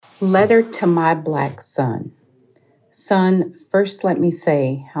Letter to my black son. Son, first let me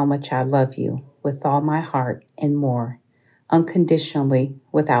say how much I love you with all my heart and more, unconditionally,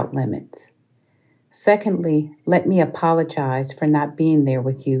 without limits. Secondly, let me apologize for not being there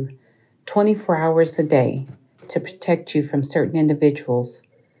with you 24 hours a day to protect you from certain individuals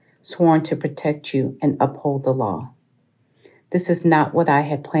sworn to protect you and uphold the law. This is not what I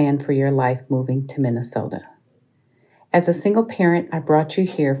had planned for your life moving to Minnesota. As a single parent, I brought you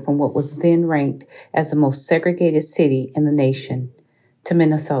here from what was then ranked as the most segregated city in the nation to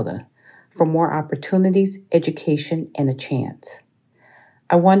Minnesota for more opportunities, education, and a chance.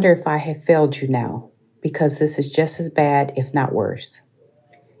 I wonder if I have failed you now, because this is just as bad, if not worse.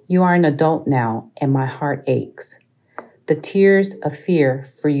 You are an adult now, and my heart aches. The tears of fear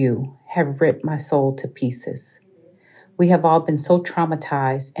for you have ripped my soul to pieces. We have all been so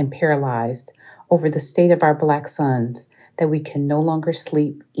traumatized and paralyzed over the state of our black sons that we can no longer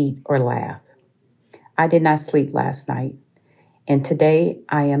sleep, eat, or laugh. I did not sleep last night, and today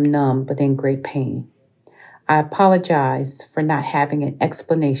I am numb but in great pain. I apologize for not having an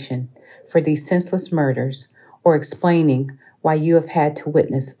explanation for these senseless murders or explaining why you have had to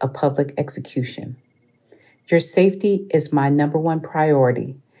witness a public execution. Your safety is my number one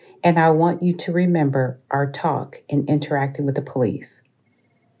priority, and I want you to remember our talk in interacting with the police.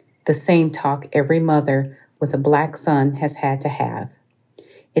 The same talk every mother with a black son has had to have.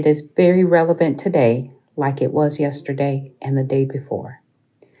 It is very relevant today, like it was yesterday and the day before.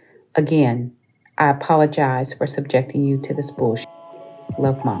 Again, I apologize for subjecting you to this bullshit.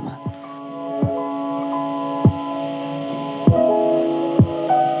 Love, Mama.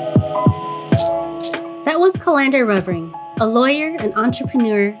 That was Calandra Revering, a lawyer and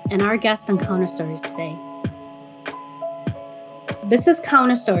entrepreneur and our guest on Counter Stories today. This is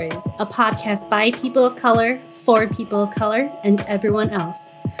Counter Stories, a podcast by people of color, for people of color, and everyone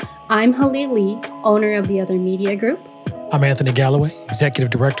else. I'm Halil Lee, owner of The Other Media Group. I'm Anthony Galloway, Executive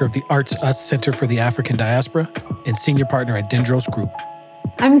Director of the Arts Us Center for the African Diaspora and Senior Partner at Dendros Group.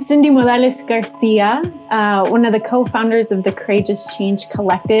 I'm Cindy Morales Garcia, one of the co-founders of the Courageous Change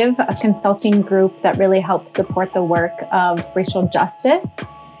Collective, a consulting group that really helps support the work of racial justice.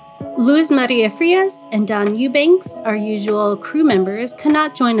 Luz Maria Frias and Don Eubanks, our usual crew members, could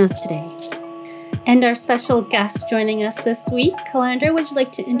not join us today. And our special guest joining us this week, Calandra, would you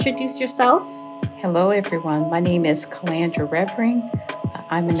like to introduce yourself? Hello, everyone. My name is Calandra Revering.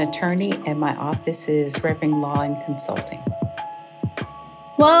 I'm an attorney, and my office is Revering Law and Consulting.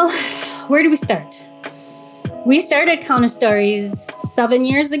 Well, where do we start? We started Counter Stories 7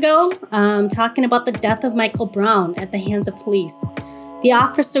 years ago, talking about the death of Michael Brown at the hands of police. The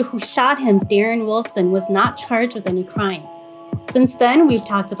officer who shot him, Darren Wilson, was not charged with any crime. Since then, we've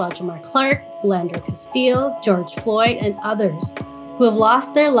talked about Jamar Clark, Philando Castile, George Floyd, and others who have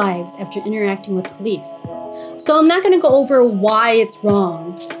lost their lives after interacting with police. So I'm not going to go over why it's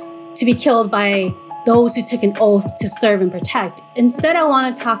wrong to be killed by those who took an oath to serve and protect. Instead, I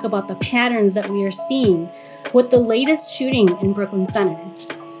want to talk about the patterns that we are seeing with the latest shooting in Brooklyn Center.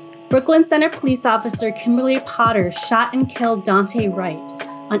 Brooklyn Center police officer Kimberly Potter shot and killed Daunte Wright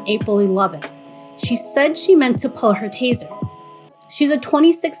on April 11th. She said she meant to pull her taser. She's a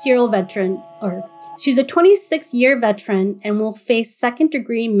 26-year veteran and will face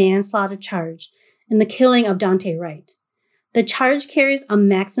second-degree manslaughter charge in the killing of Daunte Wright. The charge carries a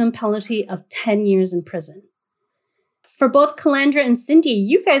maximum penalty of 10 years in prison. For both Calandra and Cindy,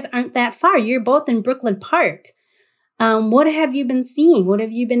 you guys aren't that far. You're both in Brooklyn Park. What have you been seeing? What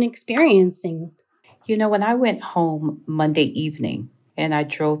have you been experiencing? You know, when I went home Monday evening and I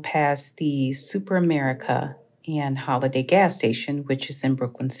drove past the Super America and Holiday gas station, which is in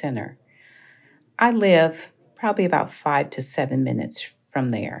Brooklyn Center, I live probably about 5 to 7 minutes from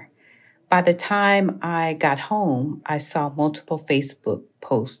there. By the time I got home, I saw multiple Facebook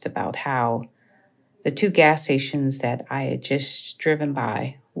posts about how the two gas stations that I had just driven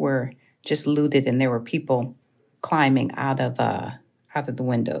by were just looted, and there were people climbing out of the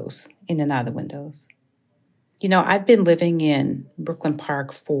windows, in and out of the windows. You know, I've been living in Brooklyn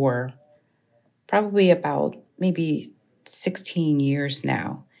Park for probably about maybe 16 years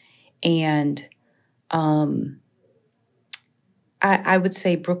now. And I would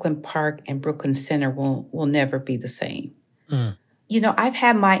say Brooklyn Park and Brooklyn Center will never be the same. Mm. You know, I've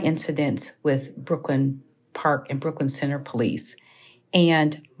had my incidents with Brooklyn Park and Brooklyn Center police,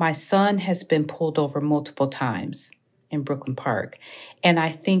 and my son has been pulled over multiple times in Brooklyn Park. And I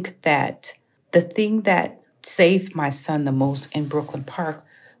think that the thing that saved my son the most in Brooklyn Park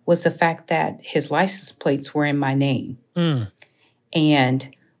was the fact that his license plates were in my name. Mm.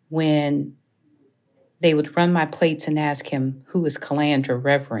 And when they would run my plates and ask him, who is Calandra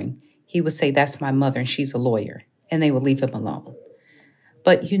Revering? He would say, that's my mother and she's a lawyer. And they would leave him alone.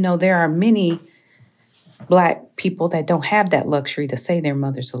 But, there are many Black people that don't have that luxury to say their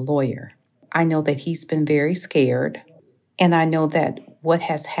mother's a lawyer. I know that he's been very scared. And I know that what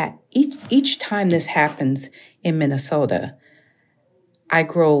has each time this happens in Minnesota, I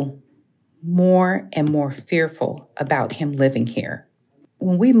grow more and more fearful about him living here.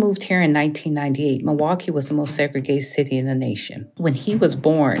 When we moved here in 1998, Milwaukee was the most segregated city in the nation. When he was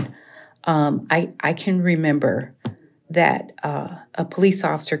born, I can remember that a police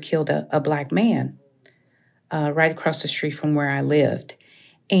officer killed a Black man right across the street from where I lived.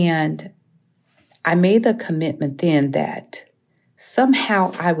 And I made the commitment then that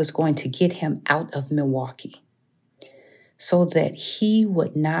somehow I was going to get him out of Milwaukee so that he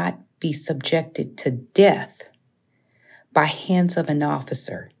would not be subjected to death by hands of an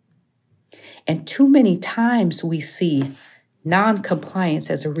officer. And too many times we see non-compliance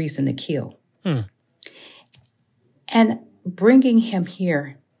as a reason to kill. And bringing him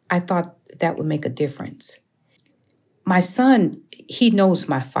here, I thought that would make a difference. My son, he knows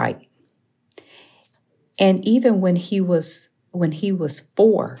my fight. And even when he was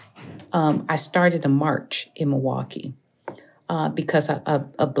 4, I started a march in Milwaukee because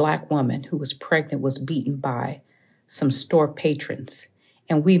a Black woman who was pregnant was beaten by some store patrons.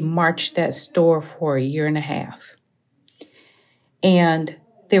 And we marched that store for a year and a half. And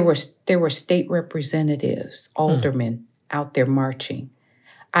there were state representatives, aldermen out there marching.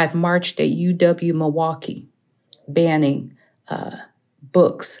 I've marched at UW Milwaukee, banning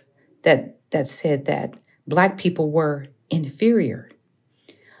books that said that Black people were inferior.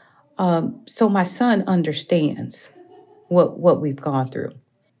 So my son understands what we've gone through.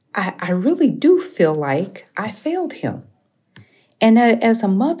 I really do feel like I failed him. And as a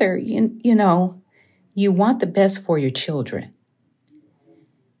mother, you want the best for your children.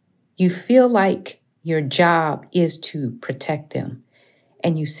 You feel like your job is to protect them.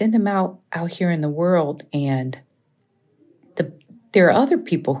 And you send them out here in the world, and there are other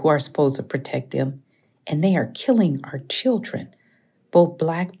people who are supposed to protect them, and they are killing our children, both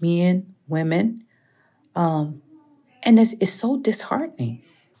Black men, women. And it's so disheartening.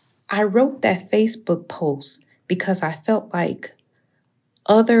 I wrote that Facebook post because I felt like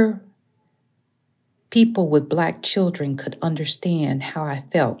other people with Black children could understand how I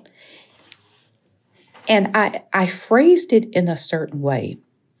felt. And I phrased it in a certain way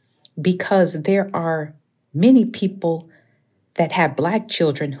because there are many people that have Black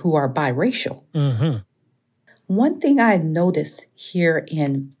children who are biracial. Mm-hmm. One thing I noticed here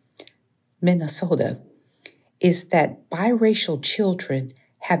in Minnesota is that biracial children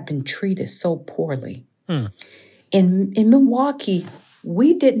have been treated so poorly. In Milwaukee,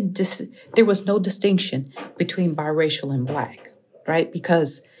 there was no distinction between biracial and Black, right?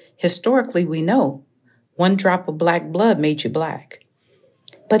 Because historically we know one drop of Black blood made you Black.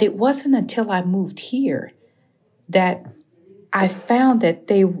 But it wasn't until I moved here that I found that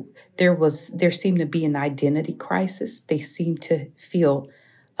there seemed to be an identity crisis. They seemed to feel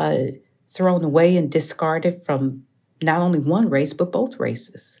thrown away and discarded from not only one race, but both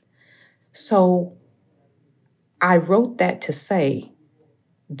races. So I wrote that to say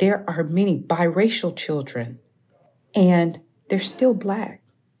there are many biracial children and they're still Black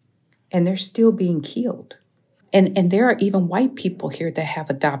and they're still being killed. And there are even white people here that have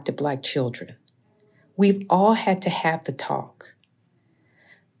adopted Black children. We've all had to have the talk.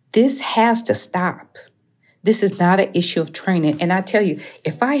 This has to stop. This is not an issue of training. And I tell you,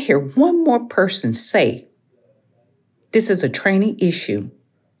 if I hear one more person say this is a training issue,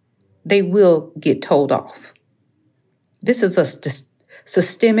 they will get told off. This is a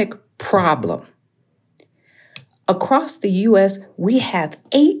systemic problem. Across the U.S., we have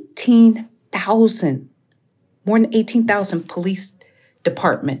more than 18,000 police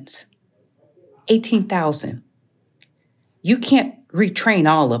departments. 18,000. You can't retrain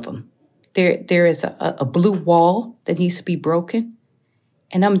all of them. There is a blue wall that needs to be broken.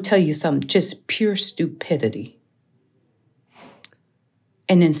 And I'm going to tell you something, just pure stupidity.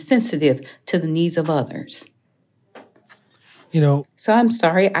 And insensitive to the needs of others. So I'm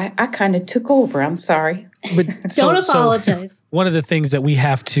sorry. I kind of took over. I'm sorry. But Don't apologize. One of the things that we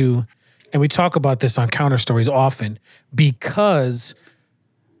have to, and we talk about this on Counter Stories often, because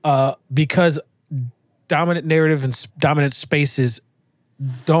dominant narrative and dominant spaces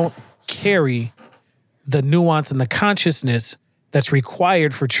don't carry the nuance and the consciousness that's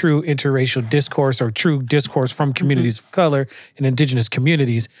required for true interracial discourse or true discourse from communities of color and indigenous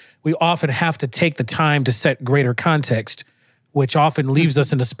communities. We often have to take the time to set greater context which often leaves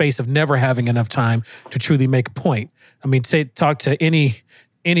us in a space of never having enough time to truly make a point. I mean, talk to any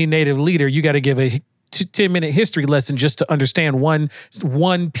Native leader, you got to give a 10-minute history lesson just to understand one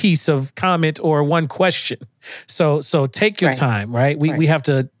piece of comment or one question. So take your time, right? We have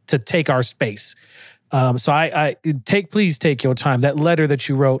to take our space. So please take your time. That letter that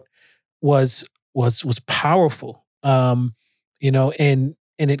you wrote was powerful. And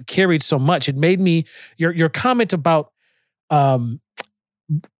it carried so much. It made me your comment about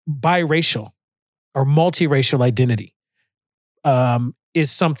biracial or multiracial identity is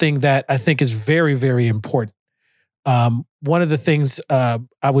something that I think is very, very important. One of the things I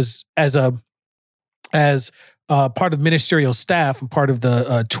was as part of ministerial staff and part of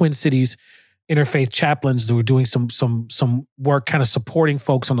the Twin Cities Interfaith Chaplains that were doing some work kind of supporting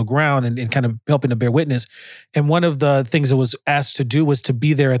folks on the ground and kind of helping to bear witness. And one of the things that was asked to do was to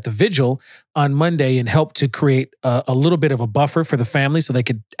be there at the vigil on Monday and help to create a little bit of a buffer for the family so they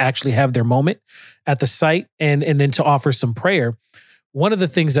could actually have their moment at the site and then to offer some prayer. One of the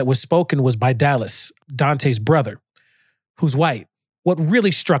things that was spoken was by Dallas, Dante's brother, who's white. What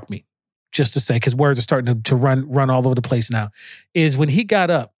really struck me, just to say, because words are starting to run all over the place now, is when he got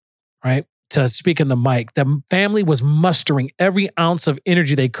up, right, to speak in the mic, the family was mustering every ounce of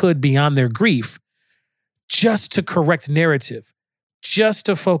energy they could beyond their grief just to correct narrative, just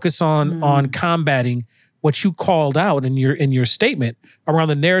to focus on combating what you called out in your statement around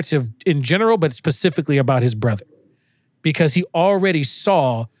the narrative in general, but specifically about his brother. Because he already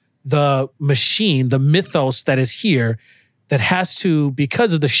saw the machine, the mythos that is here, that has to,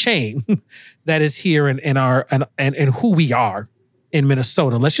 because of the shame that is here in our and who we are in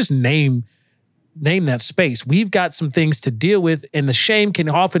Minnesota. Let's just name that space. We've got some things to deal with, and the shame can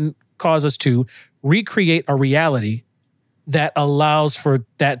often cause us to recreate a reality that allows for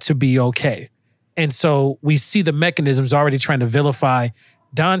that to be okay. And so we see the mechanisms already trying to vilify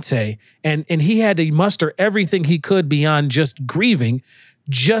Dante, and he had to muster everything he could beyond just grieving,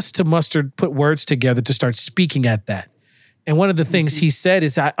 just to put words together to start speaking at that. And one of the things he said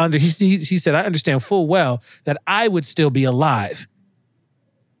is, he said, I understand full well that I would still be alive,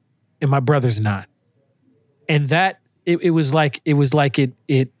 and my brother's not. And that it was like a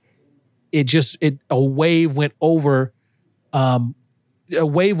wave went over. A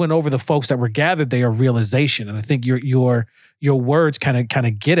wave went over the folks that were gathered there of realization. And I think your words kind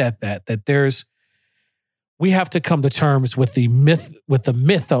of get at that we have to come to terms with the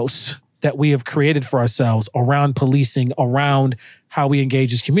mythos that we have created for ourselves around policing, around how we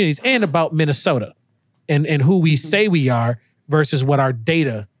engage as communities, and about Minnesota and who we say we are versus what our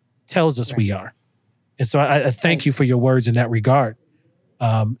data tells us we are. And so I thank you for your words in that regard.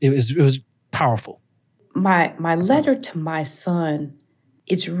 It was powerful. My letter to my son,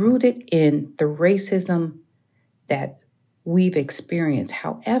 it's rooted in the racism that we've experienced.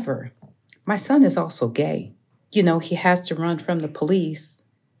 However, my son is also gay. He has to run from the police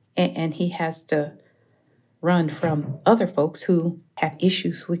and he has to run from other folks who have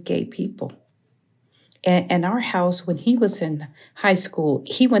issues with gay people. And our house, when he was in high school,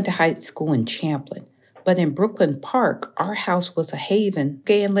 he went to high school in Champlin. But in Brooklyn Park, our house was a haven.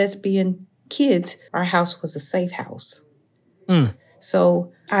 Gay and lesbian kids, our house was a safe house.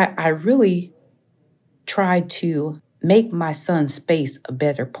 So I really tried to make my son's space a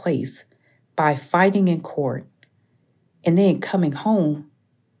better place by fighting in court and then coming home.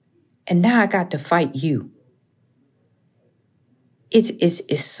 And now I got to fight you.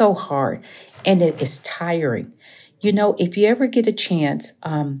 It's so hard and it is tiring. If you ever get a chance,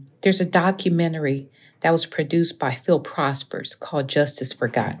 there's a documentary that was produced by Phil Prospers called Justice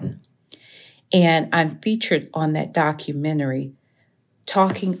Forgotten. And I'm featured on that documentary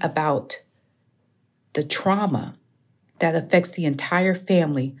talking about the trauma that affects the entire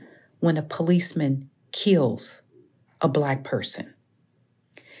family when a policeman kills a Black person.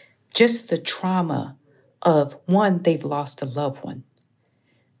 Just the trauma of, one, they've lost a loved one.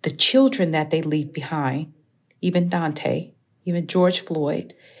 The children that they leave behind, even Dante, even George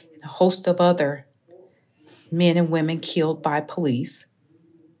Floyd, and a host of other men and women killed by police,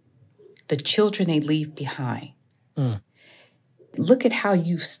 the children they leave behind. Look at how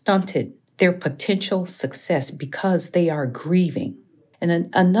you stunted their potential success because they are grieving. And then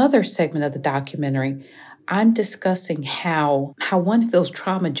another segment of the documentary, I'm discussing how one feels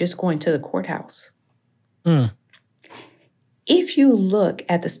trauma just going to the courthouse. If you look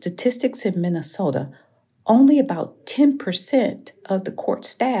at the statistics in Minnesota, only about 10% of the court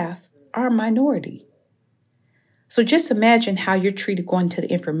staff are minority. So just imagine how you're treated going to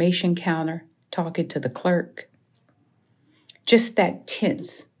the information counter, talking to the clerk. Just that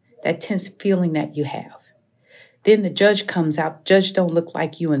tense feeling that you have. Then the judge comes out. Judge don't look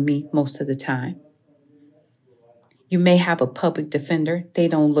like you and me most of the time. You may have a public defender. They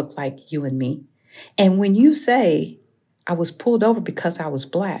don't look like you and me. And when you say, I was pulled over because I was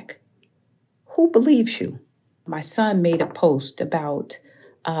Black, who believes you? My son made a post about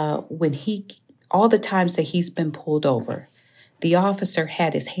when all the times that he's been pulled over, the officer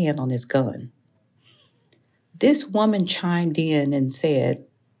had his hand on his gun. This woman chimed in and said,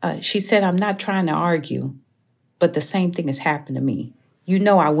 she said, I'm not trying to argue, but the same thing has happened to me. You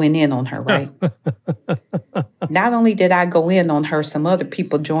know I went in on her, right? Not only did I go in on her, some other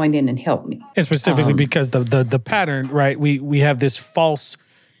people joined in and helped me. And specifically because the pattern, right? We have this false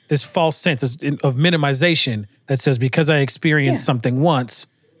sense of minimization that says because I experienced something once,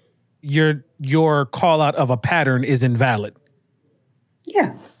 your call out of a pattern is invalid.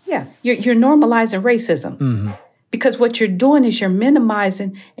 Yeah. You're normalizing racism. Mm-hmm. Because what you're doing is you're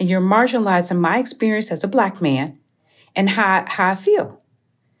minimizing and you're marginalizing my experience as a Black man and how I feel.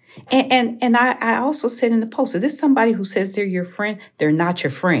 And I also said in the post, if this is somebody who says they're your friend, they're not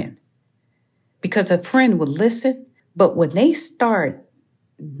your friend. Because a friend would listen, but when they start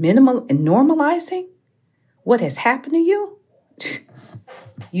normalizing what has happened to you,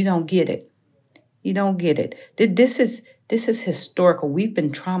 you don't get it. You don't get it. This is historical. We've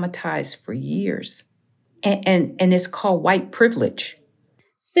been traumatized for years. And it's called white privilege.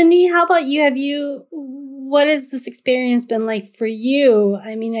 Cindy, how about you? What has this experience been like for you?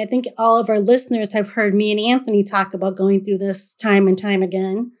 I mean, I think all of our listeners have heard me and Anthony talk about going through this time and time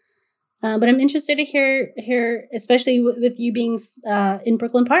again. But I'm interested to hear, especially with you being in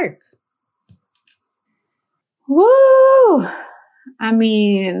Brooklyn Park. Woo! I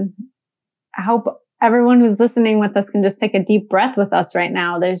mean, I hope everyone who's listening with us can just take a deep breath with us right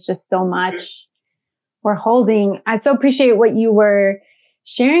now. There's just so much we're holding. I so appreciate what you were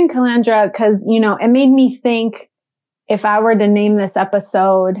sharing, Calandra, because, it made me think if I were to name this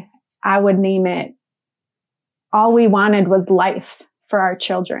episode, I would name it All We Wanted Was Life for Our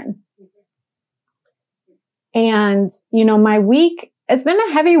Children. And, my week, it's been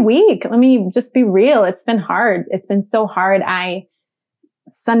a heavy week. Let me just be real. It's been hard. It's been so hard.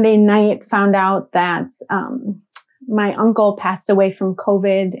 Sunday night found out that my uncle passed away from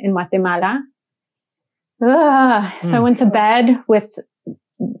COVID in Guatemala. So I went to bed with,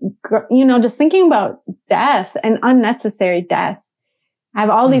 just thinking about death and unnecessary death. I have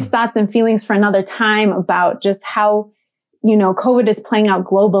all these thoughts and feelings for another time about just how, COVID is playing out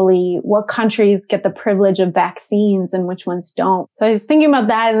globally, what countries get the privilege of vaccines and which ones don't. So I was thinking about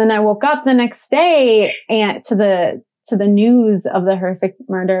that. And then I woke up the next day and to the news of the horrific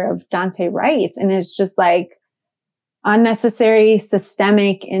murder of Daunte Wright. And it's just like unnecessary,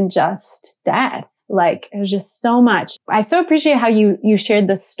 systemic, unjust death. Like, it was just so much. I so appreciate how you shared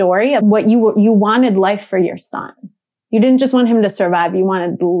the story of what you wanted life for your son. You didn't just want him to survive. You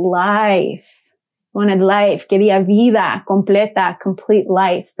wanted life. You wanted life. Quería vida completa, complete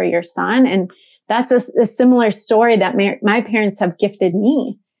life for your son. And that's a similar story that my parents have gifted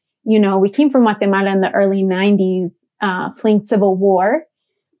me. We came from Guatemala in the early 90s, fleeing civil war.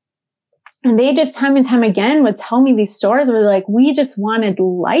 And they just time and time again would tell me these stories where they're like, we just wanted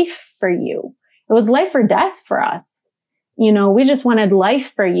life for you. It was life or death for us. We just wanted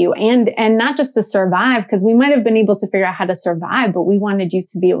life for you and not just to survive, because we might have been able to figure out how to survive, but we wanted you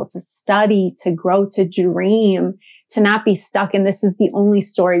to be able to study, to grow, to dream, to not be stuck. And this is the only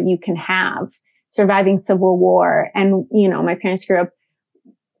story you can have, surviving civil war. And, my parents grew up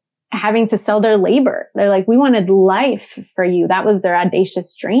having to sell their labor. They're like, we wanted life for you. That was their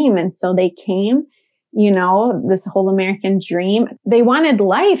audacious dream. And so they came, this whole American dream. They wanted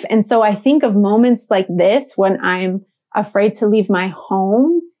life. And so I think of moments like this when I'm afraid to leave my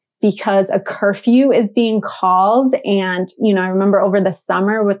home because a curfew is being called. And, I remember over the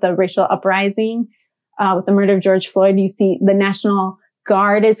summer with the racial uprising, with the murder of George Floyd, you see the National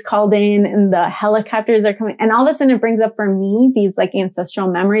Guard is called in and the helicopters are coming. And all of a sudden it brings up for me these like ancestral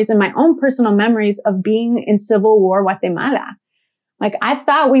memories and my own personal memories of being in Civil War Guatemala. Like, I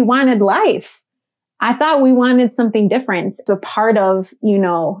thought we wanted life. I thought we wanted something different. It's a part of,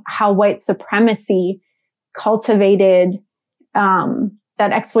 how white supremacy cultivated, that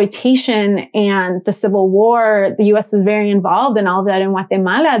exploitation and the Civil War. The U.S. was very involved in all of that in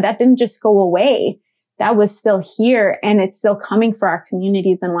Guatemala. That didn't just go away. That was still here and it's still coming for our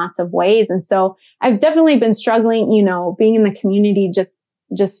communities in lots of ways. And so I've definitely been struggling, being in the community,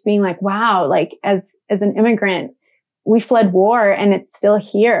 just being like, wow, like as an immigrant, we fled war and it's still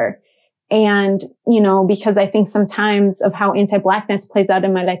here. And, because I think sometimes of how anti-Blackness plays out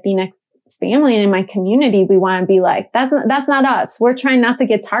in my Latinx family and in my community, we want to be like, that's not us. We're trying not to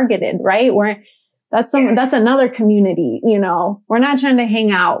get targeted, right? that's another community, you know, we're not trying to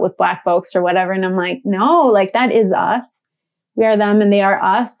hang out with Black folks or whatever. And I'm like, no, like that is us. We are them and they are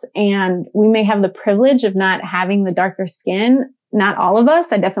us. And we may have the privilege of not having the darker skin. Not all of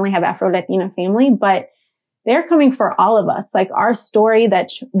us. I definitely have Afro-Latina family, but they're coming for all of us. Like our story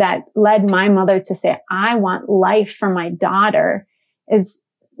that led my mother to say, I want life for my daughter is,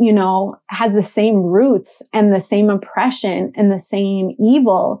 you know, has the same roots and the same oppression and the same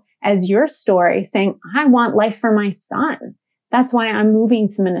evil as your story, saying, I want life for my son. That's why I'm moving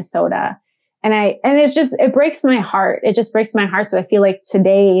to Minnesota. And it breaks my heart. It just breaks my heart. So I feel like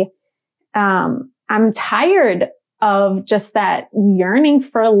today, I'm tired of just that yearning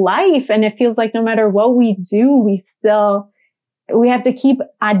for life. And it feels like no matter what we do, we have to keep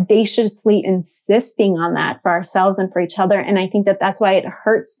audaciously insisting on that for ourselves and for each other. And I think that that's why it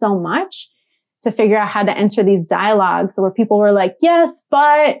hurts so much to figure out how to enter these dialogues where people were like, yes,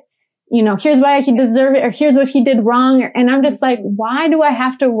 but, you know, here's why he deserved it, or here's what he did wrong. And I'm just like, why do I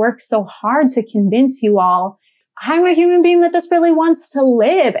have to work so hard to convince you all I'm a human being that desperately wants to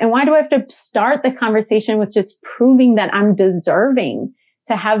live? And why do I have to start the conversation with just proving that I'm deserving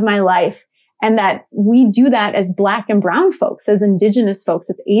to have my life? And that we do that as Black and brown folks, as Indigenous folks,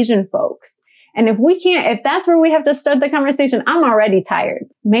 as Asian folks. And if that's where we have to start the conversation, I'm already tired.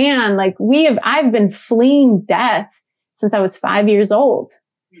 Man, like I've been fleeing death since I was 5 years old.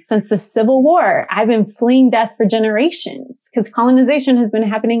 Since the Civil War, I've been fleeing death for generations because colonization has been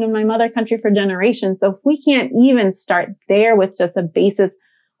happening in my mother country for generations. So if we can't even start there with just a basis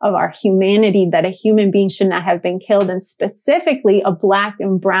of our humanity, that a human being should not have been killed, and specifically a Black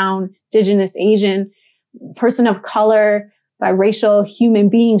and brown, Indigenous, Asian, person of color, biracial human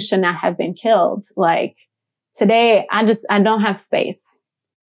being should not have been killed. Like today, I don't have space.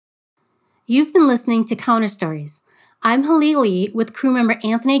 You've been listening to Counter Stories. I'm Halili with crew member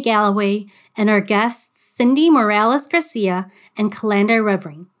Anthony Galloway and our guests Cindy Morales Garcia and Calandra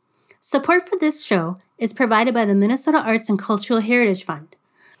Revering. Support for this show is provided by the Minnesota Arts and Cultural Heritage Fund.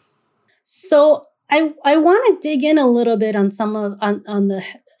 So I want to dig in a little bit on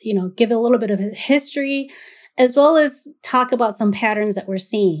give a little bit of history, as well as talk about some patterns that we're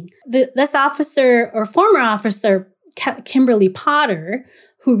seeing. This officer or former officer, Kimberly Potter,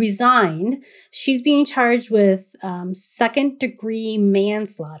 who resigned, she's being charged with second-degree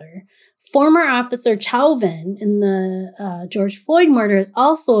manslaughter. Former Officer Chauvin in the George Floyd murder is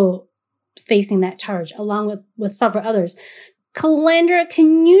also facing that charge, along with several others. Calandra,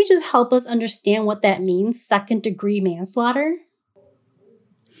 can you just help us understand what that means, second-degree manslaughter?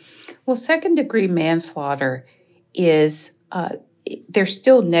 Well, second-degree manslaughter is, there's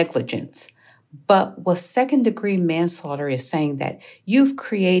still negligence. But what second-degree manslaughter is saying that you've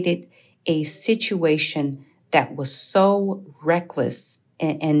created a situation that was so reckless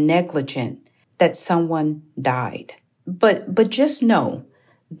and negligent that someone died. But just know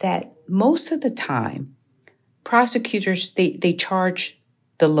that most of the time, prosecutors, they charge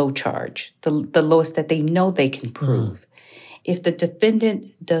the low charge, the lowest that they know they can prove. If the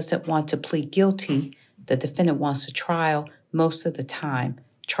defendant doesn't want to plead guilty, the defendant wants a trial, most of the time,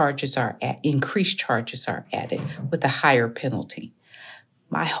 increased charges are added with a higher penalty.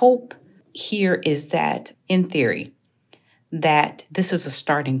 My hope here is that, in theory, that this is a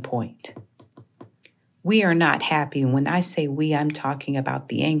starting point. We are not happy. When I say we, I'm talking about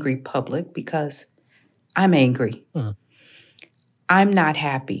the angry public because I'm angry. I'm not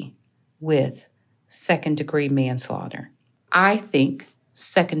happy with second-degree manslaughter. I think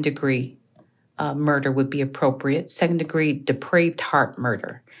second-degree murder would be appropriate, second-degree depraved heart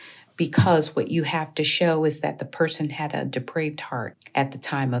murder, because what you have to show is that the person had a depraved heart at the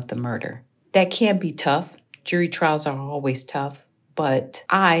time of the murder. That can be tough. Jury trials are always tough, but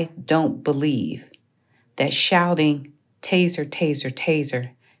I don't believe that shouting taser, taser,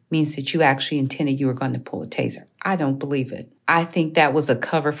 taser means that you actually intended you were going to pull a taser. I don't believe it. I think that was a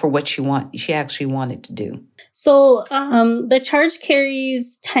cover for what she actually wanted to do. So the charge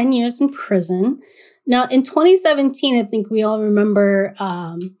carries 10 years in prison. Now, in 2017, I think we all remember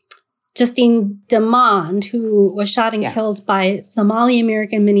Justine Damond, who was shot and killed by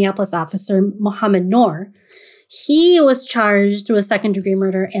Somali-American Minneapolis officer Mohammed Noor. He was charged with second-degree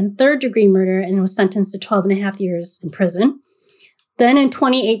murder and third-degree murder and was sentenced to 12 and a half years in prison. Then in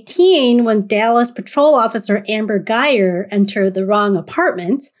 2018, when Dallas patrol officer Amber Geyer entered the wrong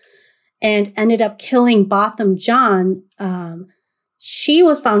apartment and ended up killing Botham John, she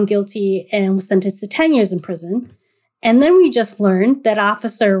was found guilty and was sentenced to 10 years in prison. And then we just learned that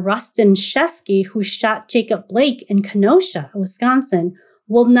Officer Rustin Shesky, who shot Jacob Blake in Kenosha, Wisconsin,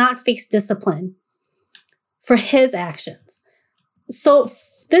 will not face discipline for his actions. So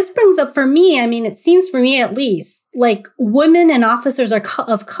this brings up for me, I mean, it seems for me at least, like women and officers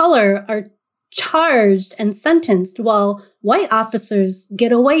of color are charged and sentenced while white officers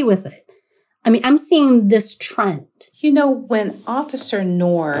get away with it. I mean, I'm seeing this trend. You know, when Officer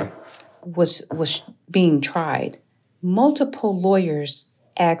Noor was being tried, multiple lawyers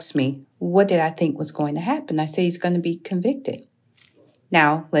asked me, what did I think was going to happen? I said, he's going to be convicted.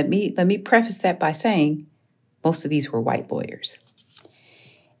 Now, let me preface that by saying most of these were white lawyers.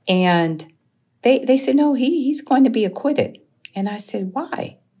 And they said, no, he's going to be acquitted. And I said,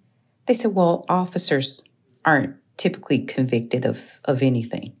 why? They said, well, officers aren't typically convicted of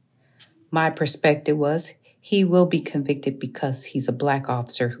anything. My perspective was he will be convicted because he's a black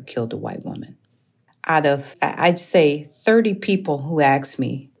officer who killed a white woman. Out of, I'd say, 30 people who asked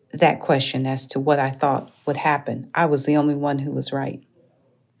me that question as to what I thought would happen, I was the only one who was right.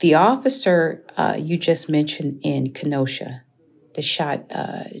 The officer you just mentioned in Kenosha that shot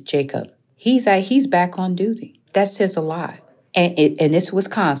Jacob, he's back on duty. That says a lot. And it's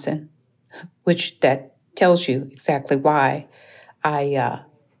Wisconsin, which that tells you exactly why I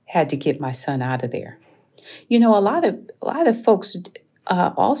had to get my son out of there. You know, a lot of folks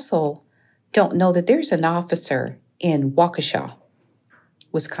also don't know that there's an officer in Waukesha,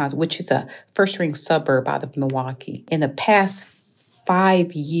 Wisconsin, which is a first-ring suburb out of Milwaukee. In the past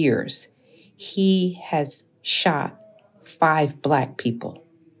 5 years, he has shot 5 black people,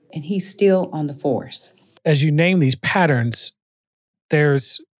 and he's still on the force. As you name these patterns,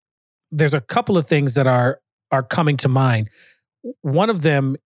 there's a couple of things that are coming to mind. One of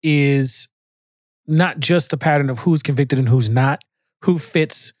them is not just the pattern of who's convicted and who's not, who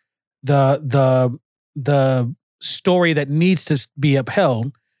fits the story that needs to be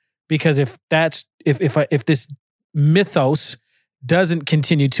upheld. Because if this mythos doesn't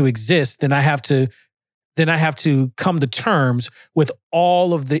continue to exist, then I have to come to terms with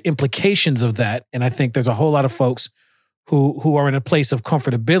all of the implications of that. And I think there's a whole lot of folks who are in a place of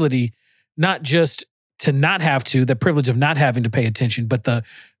comfortability, not just to not have to, the privilege of not having to pay attention, but the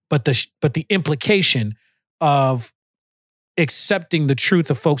implication of accepting the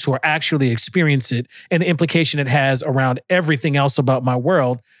truth of folks who are actually experience it and the implication it has around everything else about my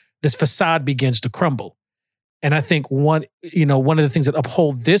world. This facade begins to crumble. And I think one of the things that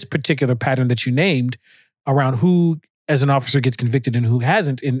uphold this particular pattern that you named around who as an officer gets convicted and who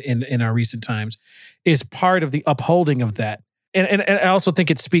hasn't in our recent times is part of the upholding of that. And I also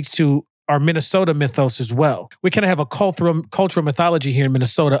think it speaks to our Minnesota mythos as well. We kind of have a cultural mythology here in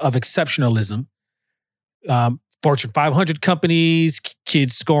Minnesota of exceptionalism. Fortune 500 companies,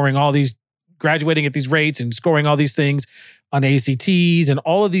 kids scoring all these, graduating at these rates and scoring all these things on ACTs and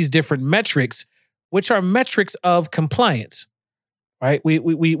all of these different metrics, which are metrics of compliance, right?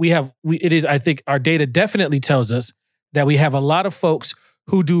 I think our data definitely tells us that we have a lot of folks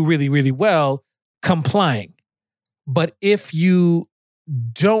who do really, really well complying. But if you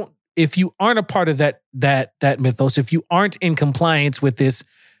aren't a part of that mythos, if you aren't in compliance with this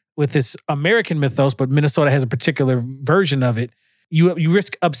American mythos, but Minnesota has a particular version of it, you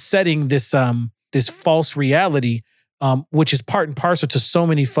risk upsetting this false reality, which is part and parcel to so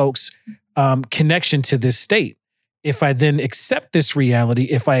many folks' connection to this state. If I then accept this reality,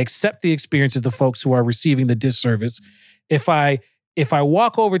 if I accept the experiences of the folks who are receiving the disservice, if I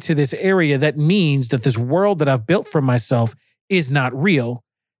walk over to this area, that means that this world that I've built for myself is not real.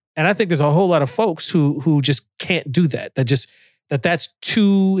 And I think there's a whole lot of folks who just can't do that. That's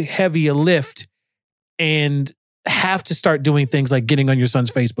too heavy a lift and have to start doing things like getting on your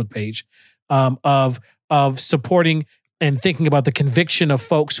son's Facebook page, of supporting and thinking about the conviction of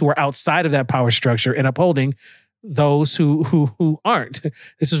folks who are outside of that power structure and upholding those who aren't.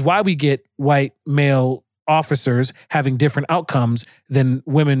 This is why we get white male officers having different outcomes than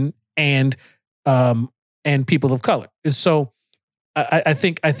women and people of color. And so I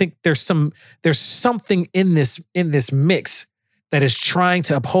think there's something in this mix that is trying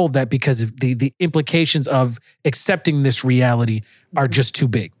to uphold that because of the implications of accepting this reality are just too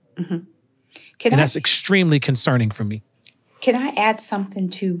big. Mm-hmm. That's extremely concerning for me. Can I add something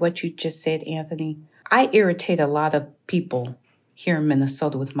to what you just said, Anthony? I irritate a lot of people here in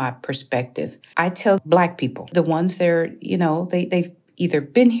Minnesota with my perspective. I tell Black people, the ones that are, they've either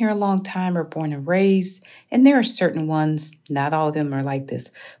been here a long time or born and raised, and there are certain ones, not all of them are like this,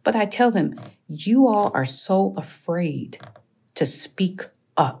 but I tell them, you all are so afraid to speak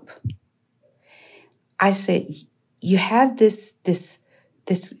up. I said, you have this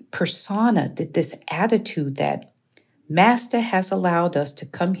persona, this attitude that Master has allowed us to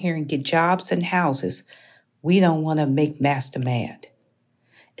come here and get jobs and houses. We don't want to make Master mad.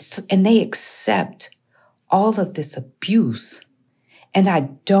 And they accept all of this abuse. And I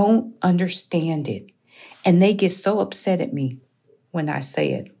don't understand it. And they get so upset at me when I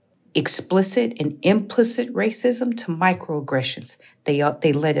say it. Explicit and implicit racism to microaggressions. They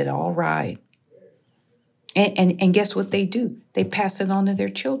let it all ride. And guess what they do? They pass it on to their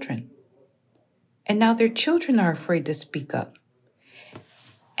children. And now their children are afraid to speak up.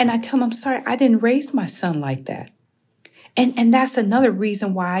 And I tell them, I'm sorry, I didn't raise my son like that. And that's another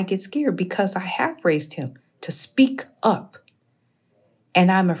reason why I get scared, because I have raised him to speak up.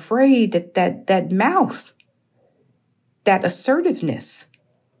 And I'm afraid that mouth, that assertiveness,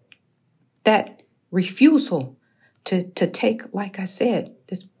 that refusal to take, like I said,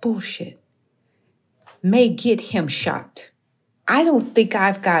 this bullshit may get him shot. I don't think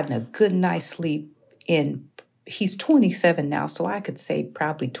I've gotten a good night's sleep he's 27 now, so I could say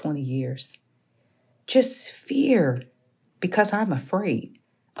probably 20 years. Just fear, because I'm afraid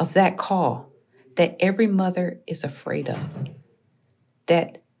of that call that every mother is afraid of,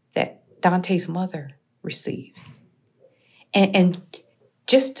 that Dante's mother received. And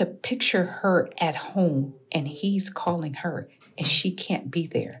just to picture her at home and he's calling her and she can't be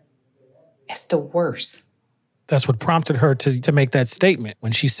there. That's the worst. That's what prompted her to make that statement.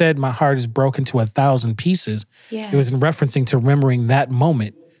 When she said, my heart is broken to 1,000 pieces, It was in referencing to remembering that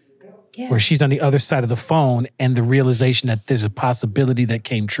moment where she's on the other side of the phone and the realization that there's a possibility that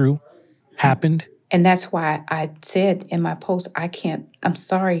came true, happened. And that's why I said in my post, I'm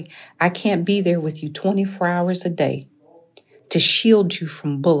sorry, I can't be there with you 24 hours a day to shield you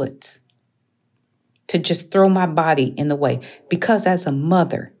from bullets, to just throw my body in the way. Because as a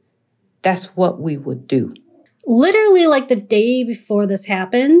mother, that's what we would do. Literally, like the day before this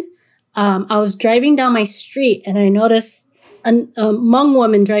happened, I was driving down my street and I noticed a Hmong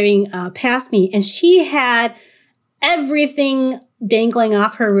woman driving past me, and she had everything dangling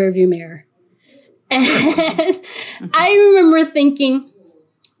off her rearview mirror. And I remember thinking,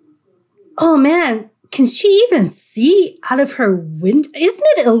 oh man, can she even see out of her window? Isn't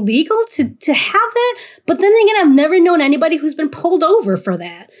it illegal to have that? But then again, I've never known anybody who's been pulled over for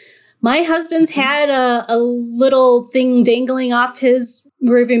that. My husband's had a little thing dangling off his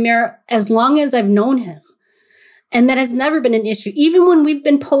rearview mirror as long as I've known him. And that has never been an issue. Even when we've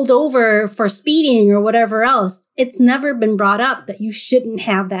been pulled over for speeding or whatever else, it's never been brought up that you shouldn't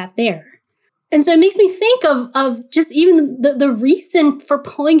have that there. And so it makes me think of just even the reason for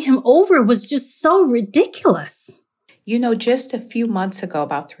pulling him over was just so ridiculous. You know, just a few months ago,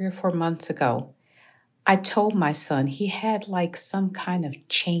 about 3 or 4 months ago, I told my son he had like some kind of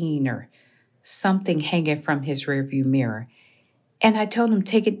chain or something hanging from his rearview mirror. And I told him,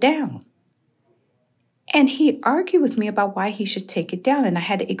 take it down. And he argued with me about why he should take it down. And I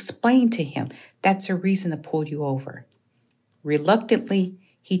had to explain to him, that's a reason to pull you over. Reluctantly,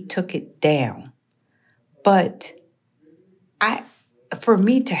 he took it down. But for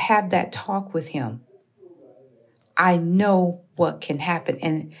me to have that talk with him, I know what can happen.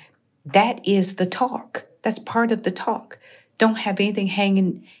 And that is the talk. That's part of the talk. Don't have anything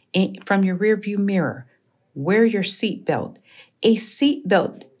hanging from your rearview mirror. Wear your seatbelt. A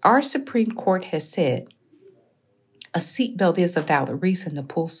seatbelt, our Supreme Court has said, a seatbelt is a valid reason to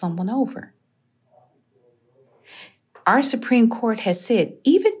pull someone over. Our Supreme Court has said,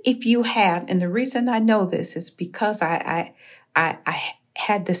 even if you have, and the reason I know this is because I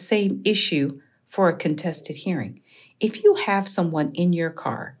had the same issue for a contested hearing. If you have someone in your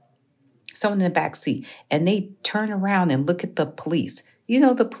car, someone in the back seat, and they turn around and look at the police, you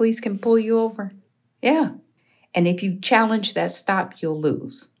know the police can pull you over? Yeah. And if you challenge that stop, you'll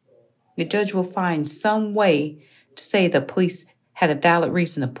lose. The judge will find some way to say the police had a valid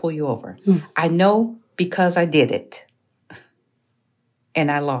reason to pull you over. I know because I did it. And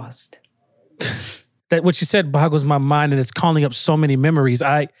I lost. That what you said boggles my mind, and it's calling up so many memories.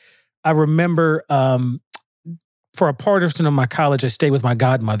 I remember for a portion of my college, I stayed with my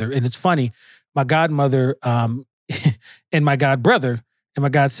godmother. And it's funny, my godmother and my godbrother and my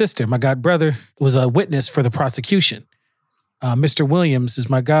godsister. My godbrother was a witness for the prosecution. Mr. Williams is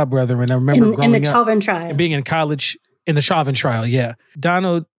my godbrother, and I remember growing in the Chauvin trial. And being in college in the Chauvin trial, yeah.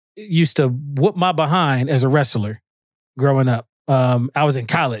 Donald used to whoop my behind as a wrestler growing up. I was in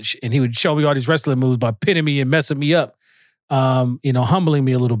college, and he would show me all these wrestling moves by pinning me and messing me up, humbling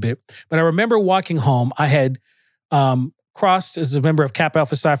me a little bit. But I remember walking home. I had crossed as a member of Kappa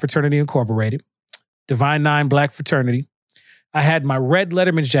Alpha Psi Fraternity Incorporated, Divine Nine Black Fraternity. I had my red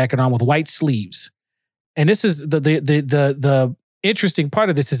Letterman's jacket on with white sleeves. And this is the interesting part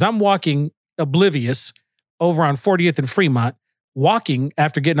of this is I'm walking oblivious over on 40th and Fremont, walking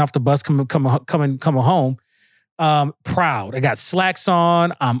after getting off the bus, coming home, proud. I got slacks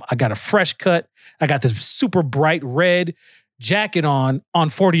on. I got a fresh cut. I got this super bright red jacket on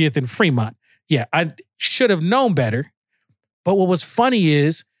 40th and Fremont. Yeah, I should have known better. But what was funny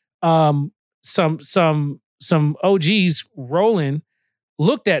is some OGs rolling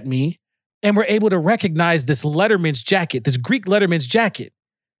looked at me and were able to recognize this Letterman's jacket, this Greek Letterman's jacket.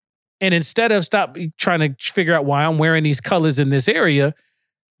 And instead of trying to figure out why I'm wearing these colors in this area,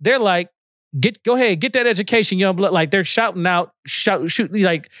 they're like, go ahead, get that education, young blood. Like they're shouting out, shooting,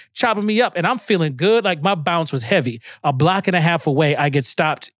 like chopping me up. And I'm feeling good. Like my bounce was heavy. A block and a half away, I get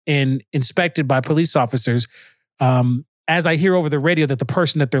stopped and inspected by police officers. As I hear over the radio that the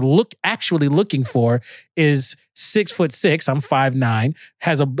person that they're actually looking for is 6'6", I'm 5'9",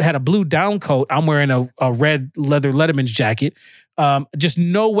 had a blue down coat. I'm wearing a red leather Letterman's jacket. Just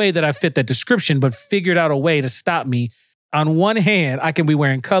no way that I fit that description, but figured out a way to stop me. On one hand, I can be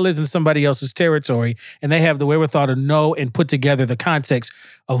wearing colors in somebody else's territory, and they have the wherewithal to know and put together the context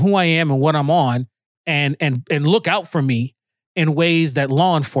of who I am and what I'm on, and look out for me in ways that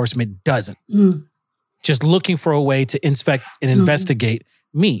law enforcement doesn't. Just looking for a way to inspect and investigate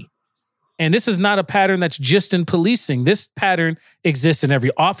me. And this is not a pattern that's just in policing. This pattern exists in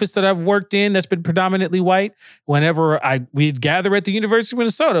every office that I've worked in that's been predominantly white. Whenever we'd gather at the University of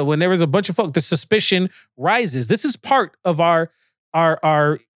Minnesota, when there was a bunch of folk, the suspicion rises. This is part of our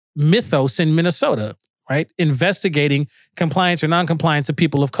mythos in Minnesota, right? Investigating compliance or non-compliance of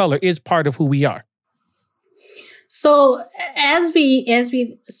people of color is part of who we are. So as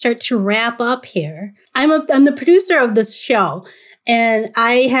we start to wrap up here, I'm the producer of this show, and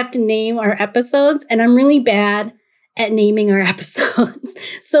I have to name our episodes, and I'm really bad at naming our episodes.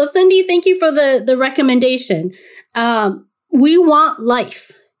 So Cindy, thank you for the recommendation. We want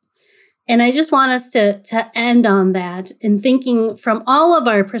life. And I just want us to end on that and thinking from all of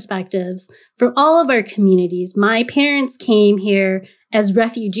our perspectives, from all of our communities. My parents came here as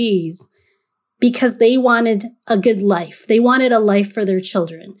refugees because they wanted a good life. They wanted a life for their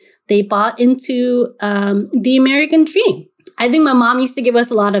children. They bought into the American dream. I think my mom used to give us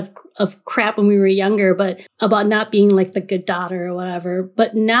a lot of crap when we were younger, but about not being like the good daughter or whatever.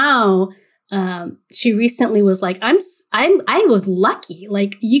 But now she recently was like, I was lucky.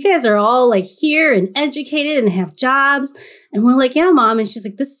 Like, you guys are all like here and educated and have jobs. And we're like, yeah, Mom. And she's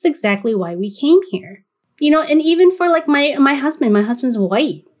like, this is exactly why we came here. You know, and even for like my husband's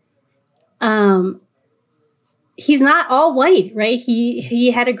white. He's not all white, right?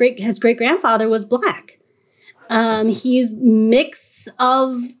 He had his great grandfather was Black. He's mix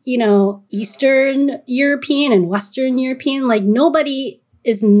of, Eastern European and Western European. Like, nobody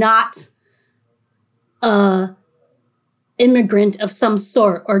is not a immigrant of some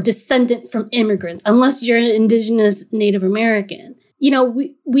sort or descendant from immigrants, unless you're an indigenous Native American.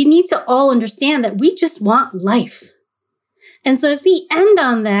 We need to all understand that we just want life. And so as we end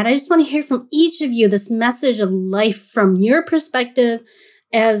on that, I just want to hear from each of you this message of life from your perspective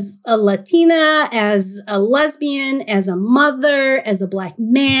as a Latina, as a lesbian, as a mother, as a Black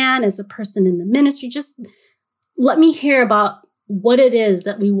man, as a person in the ministry. Just let me hear about what it is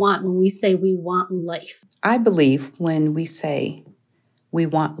that we want when we say we want life. I believe when we say we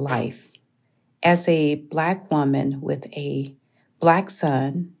want life, as a Black woman with a Black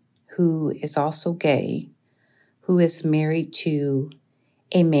son who is also gay, who is married to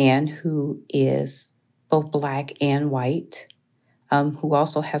a man who is both Black and white, who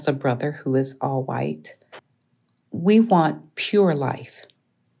also has a brother who is all white. We want pure life.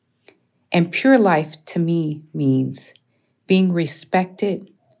 And pure life to me means being respected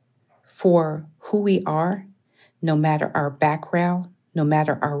for who we are, no matter our background, no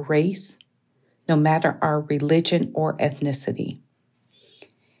matter our race, no matter our religion or ethnicity.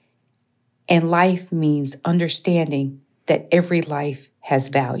 And life means understanding that every life has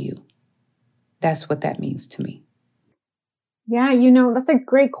value. That's what that means to me. Yeah, that's a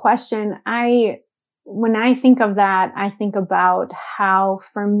great question. When I think of that, I think about how,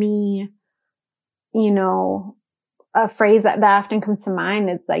 for me, a phrase that often comes to mind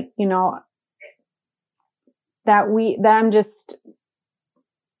is like, that we're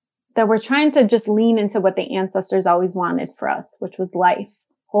trying to just lean into what the ancestors always wanted for us, which was life.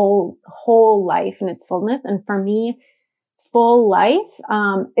 Whole life in its fullness. And for me, full life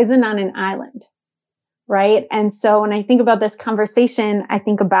isn't on an island, right? And so when I think about this conversation, I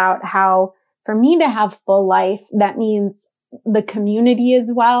think about how for me to have full life, that means the community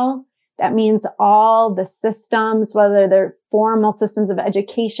as well. That means all the systems, whether they're formal systems of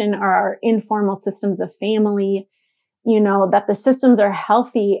education or informal systems of family, that the systems are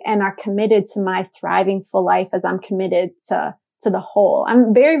healthy and are committed to my thriving full life as I'm committed to the whole.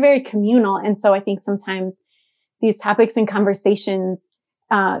 I'm very, very communal. And so I think sometimes these topics and conversations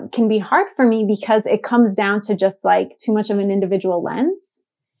can be hard for me because it comes down to just like too much of an individual lens.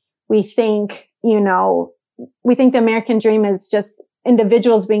 We think, the American dream is just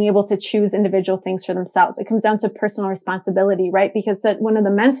individuals being able to choose individual things for themselves. It comes down to personal responsibility, right? Because one of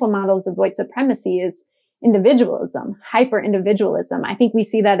the mental models of white supremacy is individualism, hyper individualism. I think we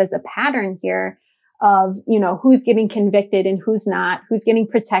see that as a pattern here of, who's getting convicted and who's not, who's getting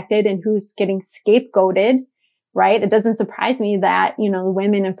protected and who's getting scapegoated, right? It doesn't surprise me that,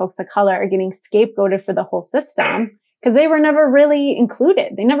 women and folks of color are getting scapegoated for the whole system because they were never really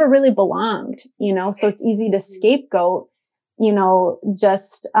included. They never really belonged, so it's easy to scapegoat,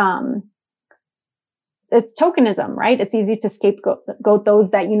 it's tokenism, right? It's easy to scapegoat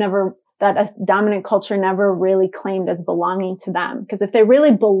those that that a dominant culture never really claimed as belonging to them. Because if they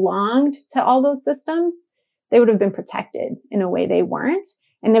really belonged to all those systems, they would have been protected in a way they weren't.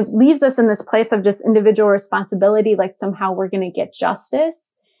 And it leaves us in this place of just individual responsibility, like somehow we're going to get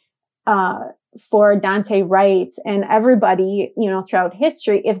justice, for Daunte Wright and everybody, throughout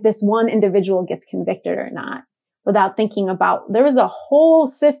history, if this one individual gets convicted or not, without thinking about there was a whole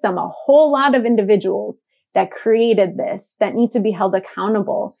system, a whole lot of individuals that created this that need to be held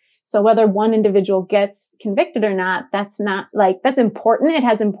accountable. So whether one individual gets convicted or not, that's important. It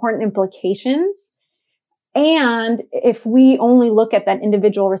has important implications. And if we only look at that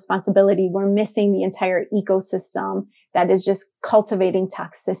individual responsibility, we're missing the entire ecosystem that is just cultivating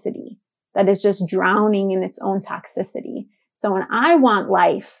toxicity, that is just drowning in its own toxicity. So when I want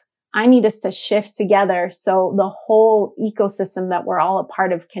life, I need us to shift together so the whole ecosystem that we're all a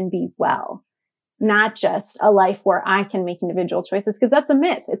part of can be well. Not just a life where I can make individual choices, because that's a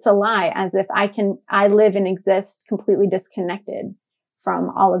myth. It's a lie, as if I live and exist completely disconnected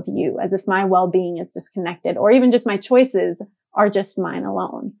from all of you, as if my well-being is disconnected, or even just my choices are just mine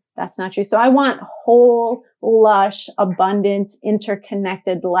alone. That's not true. So I want whole, lush, abundant,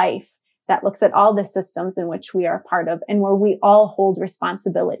 interconnected life that looks at all the systems in which we are a part of and where we all hold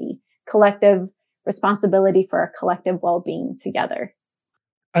responsibility, collective responsibility for our collective well-being together.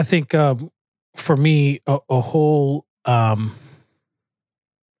 I think, for me, a whole,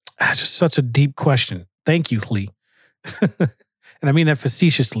 just such a deep question. Thank you, Lee. And I mean that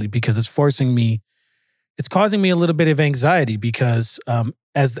facetiously because it's causing me a little bit of anxiety because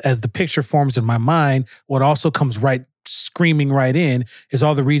as the picture forms in my mind, what also comes screaming right in is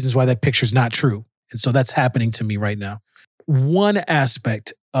all the reasons why that picture's not true. And so that's happening to me right now. One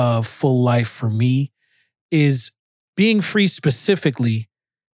aspect of full life for me is being free specifically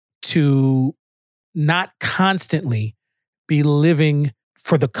to not constantly be living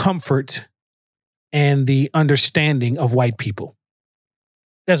for the comfort and the understanding of white people.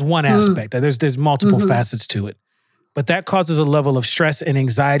 That's one aspect. There's multiple facets to it. But that causes a level of stress and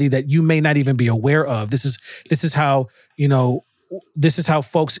anxiety that you may not even be aware of. This is how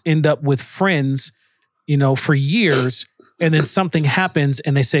folks end up with friends, for years, and then something happens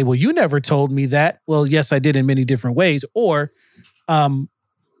and they say, well, you never told me that. Well, yes, I did in many different ways. Or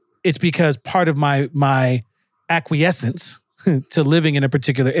it's because part of my acquiescence to living in a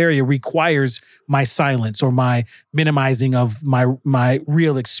particular area requires my silence or my minimizing of my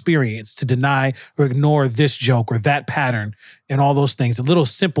real experience, to deny or ignore this joke or that pattern and all those things. The little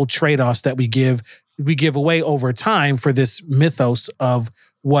simple trade-offs that we give away over time for this mythos of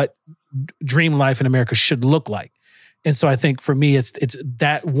what dream life in America should look like. And so I think for me, it's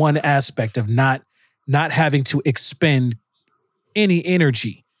that one aspect of not having to expend any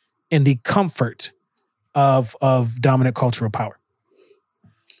energy in the comfort of dominant cultural power.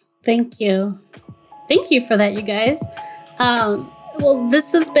 Thank you. Thank you for that, you guys. Well,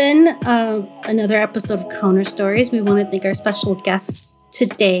 this has been another episode of Counter Stories. We want to thank our special guests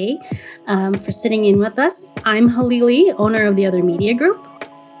today for sitting in with us. I'm Halili, owner of the Other Media Group.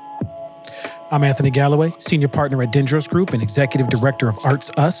 I'm Anthony Galloway, senior partner at Dendros Group and executive director of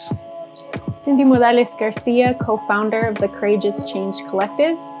Arts Us. Cindy Morales Garcia, co-founder of the Courageous Change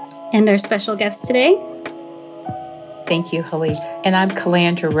Collective. And our special guest today. Thank you, Halili. And I'm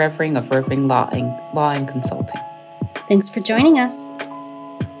Calandra Revering of Revering Law and Consulting. Thanks for joining us.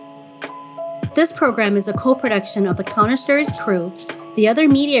 This program is a co-production of the Counter Stories crew, the Other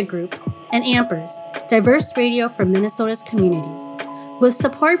Media Group, and Ampers, diverse radio for Minnesota's communities, with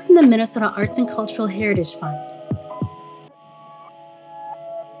support from the Minnesota Arts and Cultural Heritage Fund.